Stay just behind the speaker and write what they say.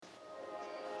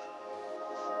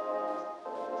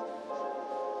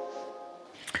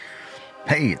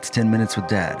Hey, it's 10 Minutes with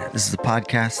Dad. This is a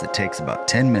podcast that takes about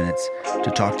 10 minutes to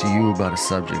talk to you about a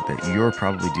subject that you're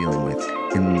probably dealing with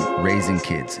in raising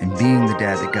kids and being the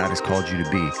dad that God has called you to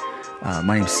be.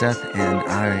 My name's Seth, and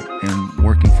I am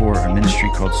working for a ministry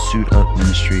called Suit Up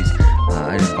Ministries.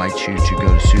 I invite you to go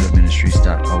to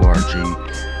suitupministries.org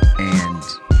and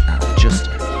just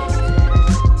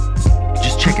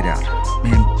check it out.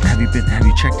 Man, have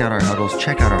you checked out our huddles?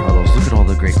 Check out our huddles. Look at all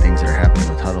the great things that are happening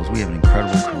with huddles. We have an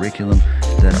incredible curriculum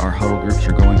that our huddle groups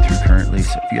are going through currently.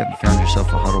 So if you haven't found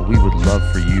yourself a huddle, we would love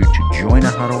for you to join a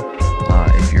huddle.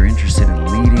 If you're interested in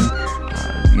leading,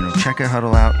 check a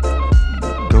huddle out.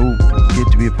 Go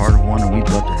get to be a part of one, and we'd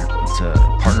love to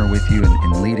partner with you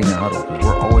in leading a huddle, because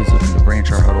we're always looking to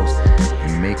branch our huddles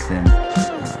and make them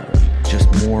just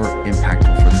more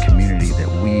impactful for the community that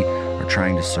we are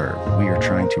trying to serve. That we are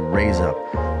trying to raise up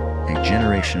a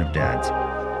generation of dads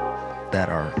that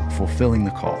are fulfilling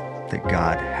the call that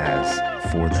God has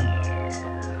for them.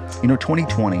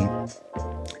 2020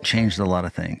 changed a lot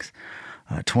of things.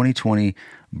 2020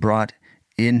 brought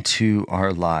into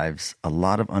our lives a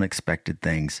lot of unexpected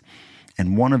things,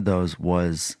 and one of those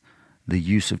was the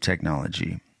use of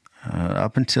technology.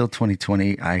 Up until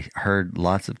 2020, I heard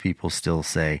lots of people still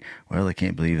say, well, I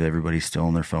can't believe everybody's still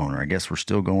on their phone, or I guess we're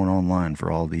still going online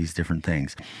for all these different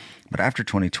things. But after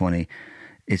 2020,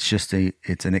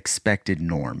 it's an expected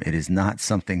norm. It is not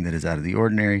something that is out of the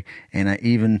ordinary, and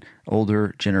even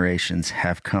older generations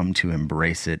have come to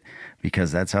embrace it,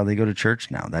 because that's how they go to church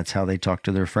now. That's how they talk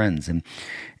to their friends.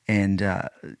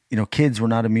 And kids were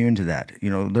not immune to that.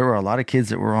 There were a lot of kids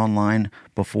that were online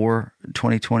before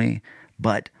 2020,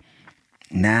 but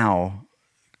now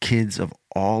kids of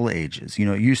all ages,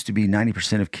 it used to be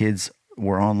 90% of kids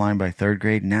were online by third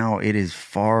grade. Now it is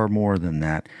far more than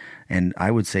that. And I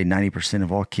would say 90%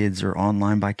 of all kids are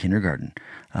online by kindergarten.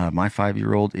 My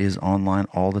 5-year-old is online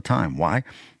all the time. Why?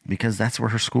 Because that's where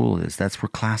her school is. That's where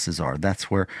classes are.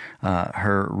 That's where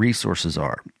her resources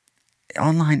are.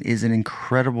 Online is an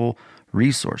incredible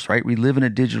resource, right? We live in a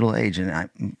digital age,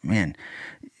 and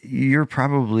you're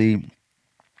probably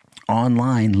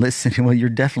online listening. Well, you're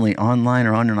definitely online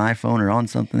or on an iPhone or on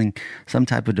some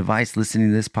type of device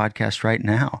listening to this podcast right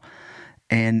now.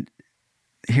 And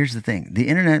here's the thing. The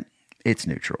internet, it's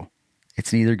neutral.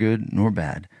 It's neither good nor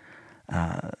bad.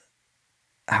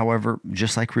 However,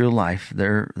 just like real life,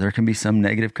 there can be some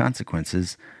negative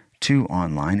consequences to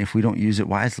online if we don't use it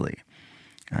wisely.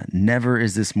 Never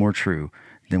is this more true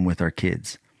than with our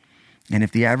kids. And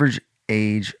if the average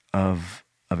age of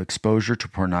exposure to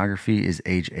pornography is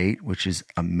age 8, which is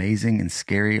amazing and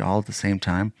scary all at the same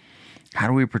time, how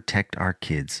do we protect our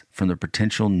kids from the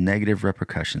potential negative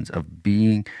repercussions of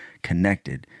being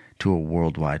connected to a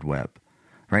World Wide Web,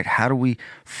 right? How do we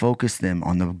focus them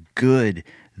on the good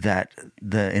that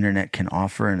the internet can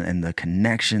offer and the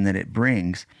connection that it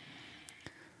brings,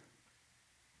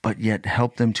 but yet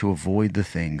help them to avoid the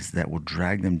things that will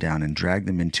drag them down and drag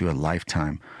them into a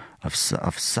lifetime of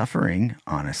suffering,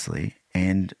 honestly,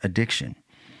 and addiction?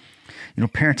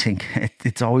 Parenting,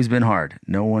 it's always been hard.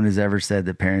 No one has ever said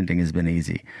that parenting has been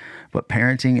easy. But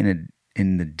parenting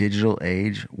in the digital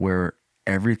age where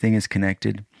everything is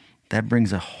connected, that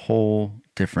brings a whole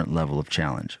different level of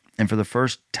challenge. And for the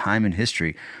first time in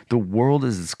history, the world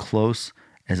is as close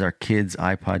as our kids'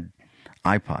 iPod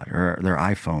or their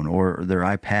iPhone or their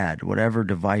iPad, whatever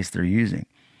device they're using,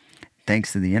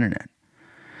 thanks to the internet.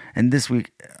 And this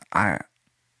week,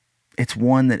 it's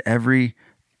one that every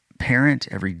parent,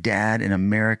 every dad in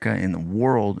America, in the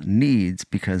world needs,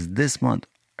 because this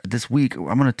week, I'm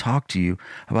going to talk to you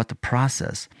about the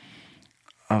process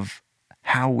of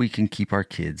how we can keep our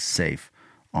kids safe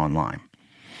online.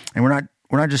 And we're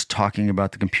not just talking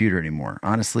about the computer anymore.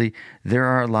 Honestly, there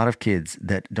are a lot of kids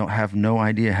that have no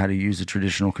idea how to use a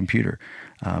traditional computer.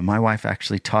 My wife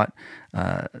actually taught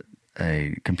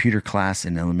a computer class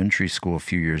in elementary school a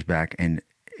few years back, and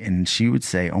she would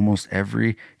say almost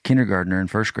every kindergartner and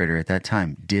first grader at that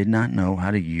time did not know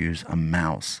how to use a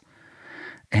mouse.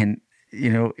 And,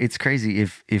 it's crazy.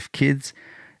 If kids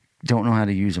don't know how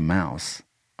to use a mouse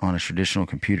on a traditional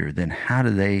computer, then how do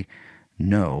they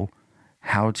know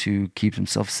how to keep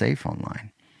themselves safe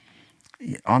online?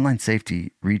 Online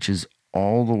safety reaches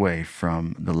all the way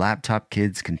from the laptop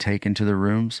kids can take into their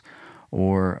rooms,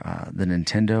 or the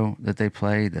Nintendo that they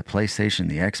play, the PlayStation,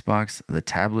 the Xbox, the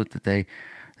tablet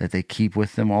that they keep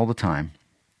with them all the time.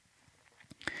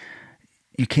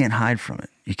 You can't hide from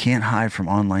it. You can't hide from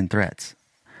online threats.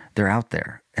 They're out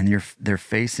there, and they're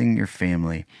facing your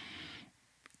family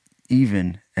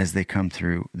even as they come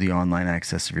through the online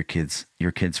access of your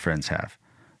kids' friends have,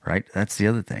 right? That's the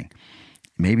other thing.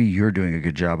 Maybe you're doing a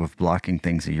good job of blocking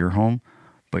things at your home,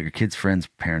 but your kids' friends'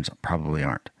 parents probably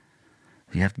aren't.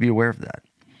 You have to be aware of that.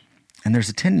 And there's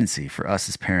a tendency for us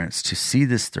as parents to see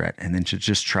this threat and then to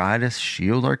just try to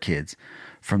shield our kids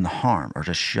from the harm or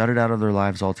to shut it out of their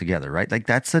lives altogether, right? Like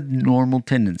that's a normal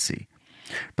tendency.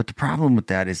 But the problem with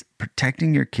that is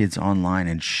protecting your kids online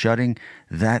and shutting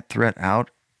that threat out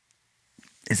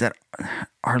is that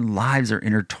our lives are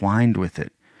intertwined with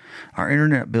it. Our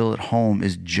internet bill at home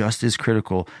is just as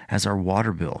critical as our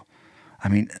water bill. I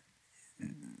mean,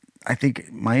 I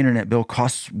think my internet bill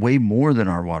costs way more than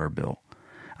our water bill.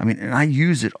 I mean, and I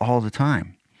use it all the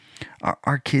time.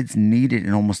 Our kids need it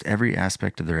in almost every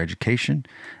aspect of their education.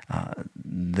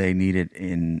 They need it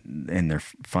in their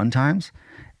fun times.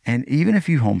 And even if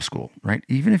you homeschool, right?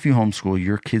 Even if you homeschool,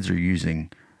 your kids are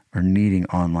using or needing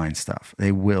online stuff.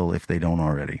 They will if they don't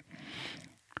already.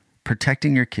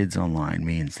 Protecting your kids online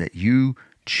means that you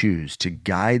choose to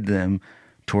guide them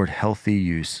toward healthy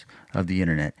use of the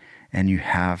internet, and you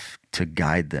have to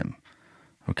guide them.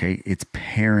 Okay? It's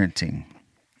parenting.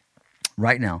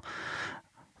 Right now,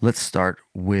 let's start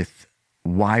with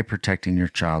why protecting your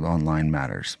child online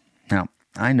matters. Now,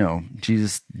 I know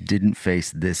Jesus didn't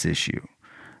face this issue,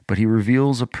 but he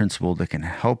reveals a principle that can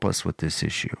help us with this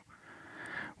issue.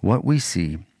 What we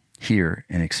see, hear,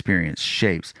 and experience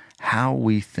shapes how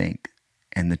we think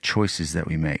and the choices that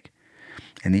we make.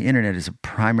 And the internet is a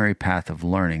primary path of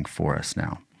learning for us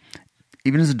now.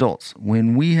 Even as adults,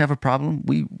 when we have a problem,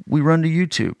 we run to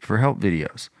YouTube for help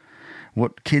videos.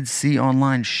 What kids see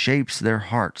online shapes their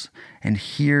hearts. And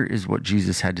here is what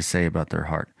Jesus had to say about their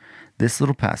heart. This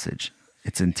little passage,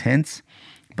 it's intense,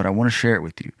 but I want to share it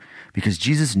with you because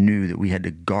Jesus knew that we had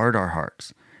to guard our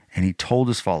hearts. And he told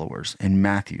his followers in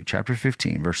Matthew chapter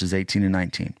 15, verses 18 and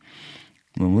 19.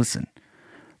 Well, listen,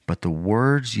 but the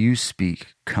words you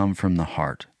speak come from the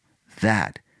heart.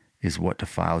 That is what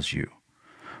defiles you.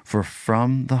 For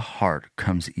from the heart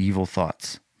comes evil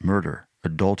thoughts, murder,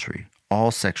 adultery,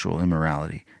 all sexual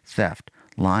immorality, theft,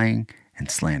 lying,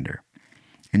 and slander.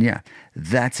 And yeah,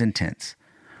 that's intense.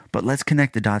 But let's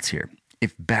connect the dots here.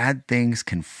 If bad things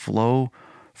can flow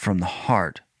from the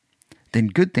heart, then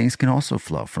good things can also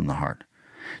flow from the heart.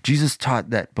 Jesus taught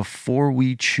that before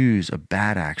we choose a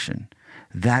bad action,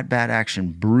 that bad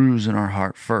action brews in our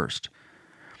heart first.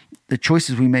 The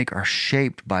choices we make are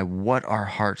shaped by what our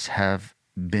hearts have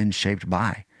been shaped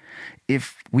by.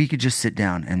 If we could just sit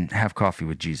down and have coffee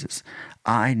with Jesus,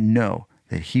 I know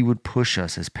that he would push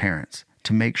us as parents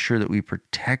to make sure that we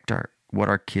protect what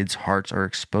our kids' hearts are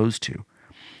exposed to,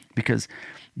 because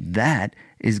that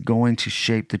is going to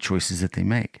shape the choices that they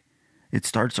make. It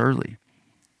starts early.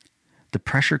 The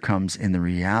pressure comes in the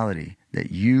reality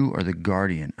that you are the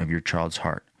guardian of your child's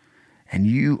heart, and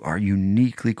you are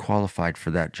uniquely qualified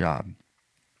for that job.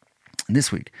 And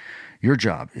this week, your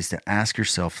job is to ask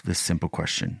yourself this simple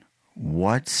question: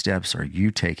 what steps are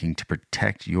you taking to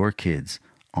protect your kids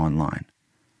online?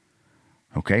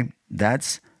 Okay,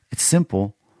 it's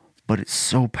simple, but it's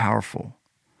so powerful.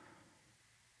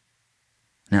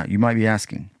 Now, you might be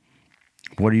asking,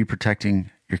 what are you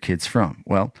protecting your kids from?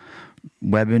 Well,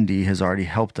 WebMD has already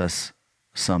helped us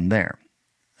some there.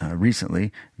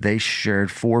 Recently, they shared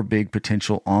 4 big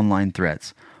potential online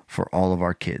threats for all of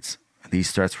our kids.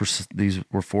 These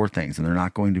were 4 things, and they're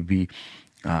not going to be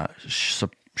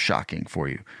shocking for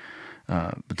you.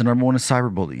 But the number one is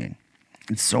cyberbullying.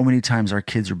 And so many times our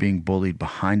kids are being bullied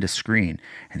behind a screen,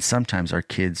 and sometimes our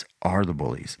kids are the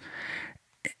bullies.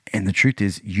 And the truth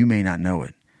is, you may not know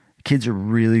it. Kids are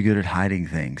really good at hiding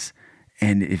things.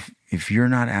 And if you're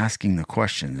not asking the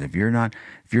questions, if you're not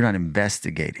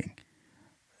investigating,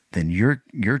 then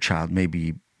your child may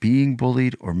be being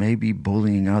bullied or may be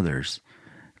bullying others,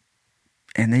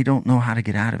 and they don't know how to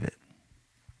get out of it.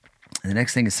 And the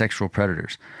next thing is sexual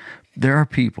predators. There are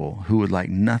people who would like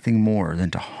nothing more than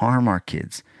to harm our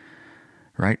kids,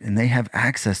 right? And they have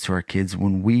access to our kids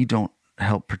when we don't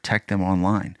help protect them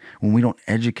online, when we don't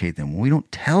educate them, when we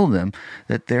don't tell them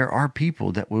that there are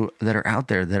people that are out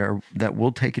there that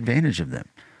will take advantage of them.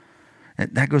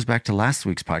 And that goes back to last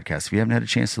week's podcast. If you haven't had a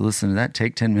chance to listen to that,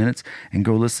 take 10 minutes and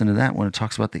go listen to that when it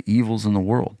talks about the evils in the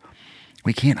world.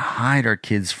 We can't hide our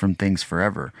kids from things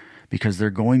forever because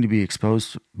they're going to be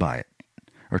exposed by it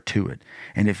or to it.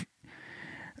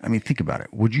 And think about it.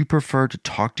 Would you prefer to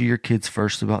talk to your kids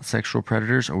first about sexual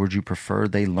predators, or would you prefer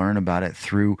they learn about it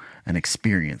through an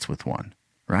experience with one,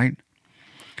 right?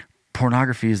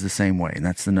 Pornography is the same way, and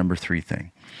that's the number 3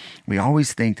 thing. We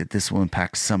always think that this will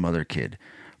impact some other kid,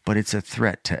 but it's a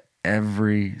threat to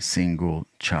every single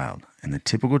child. And the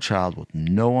typical child with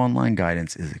no online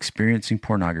guidance is experiencing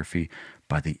pornography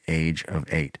by the age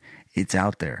of 8. It's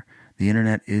out there. The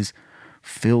internet is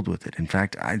filled with it. In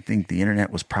fact, I think the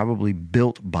internet was probably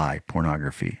built by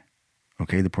pornography.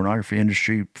 Okay, the pornography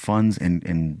industry funds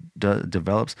and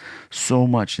develops so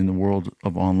much in the world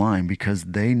of online because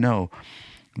they know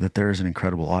that there is an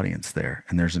incredible audience there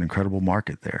and there's an incredible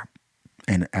market there.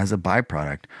 And as a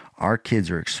byproduct, our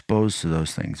kids are exposed to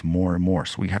those things more and more.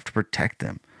 So we have to protect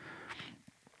them.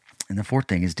 And the fourth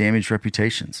thing is damaged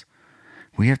reputations.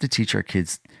 We have to teach our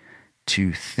kids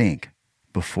to think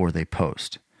before they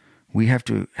post. We have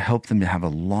to help them to have a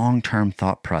long-term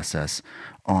thought process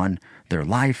on their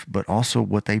life, but also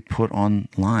what they put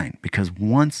online. Because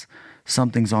once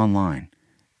something's online,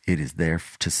 it is there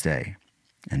to stay.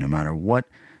 And no matter what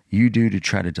you do to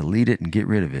try to delete it and get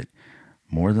rid of it,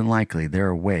 more than likely there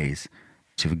are ways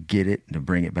to get it and to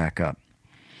bring it back up.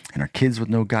 And our kids with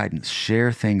no guidance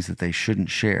share things that they shouldn't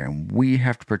share, and we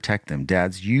have to protect them.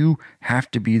 Dads, you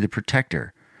have to be the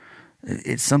protector.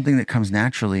 It's something that comes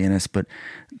naturally in us, but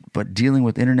dealing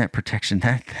with internet protection,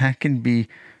 that can be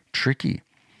tricky.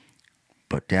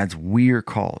 But dads, we are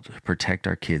called to protect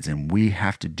our kids, and we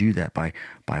have to do that by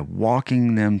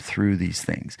walking them through these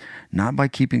things, not by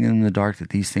keeping them in the dark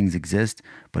that these things exist,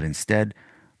 but instead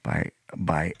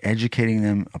by educating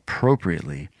them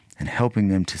appropriately and helping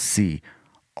them to see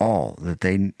all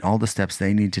the steps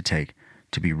they need to take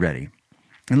to be ready.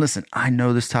 And listen, I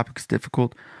know this topic is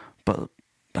difficult, but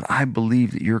I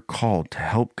believe that you're called to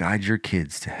help guide your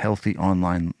kids to healthy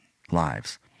online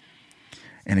lives.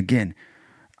 And again,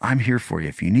 I'm here for you.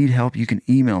 If you need help, you can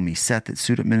email me,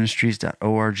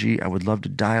 seth@suitupministries.org. I would love to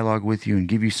dialogue with you and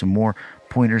give you some more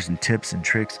pointers and tips and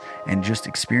tricks and just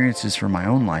experiences from my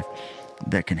own life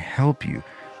that can help you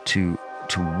to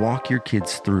walk your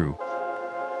kids through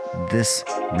this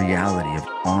reality of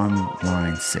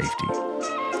online safety.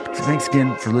 So thanks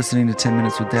again for listening to 10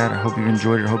 Minutes with Dad. I hope you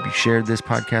enjoyed it. I hope you shared this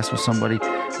podcast with somebody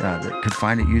that could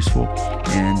find it useful.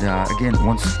 And again,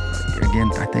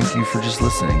 I thank you for just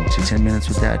listening to 10 Minutes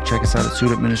with Dad. Check us out at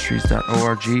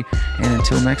suitupministries.org. And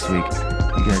until next week,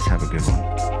 you guys have a good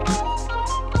one.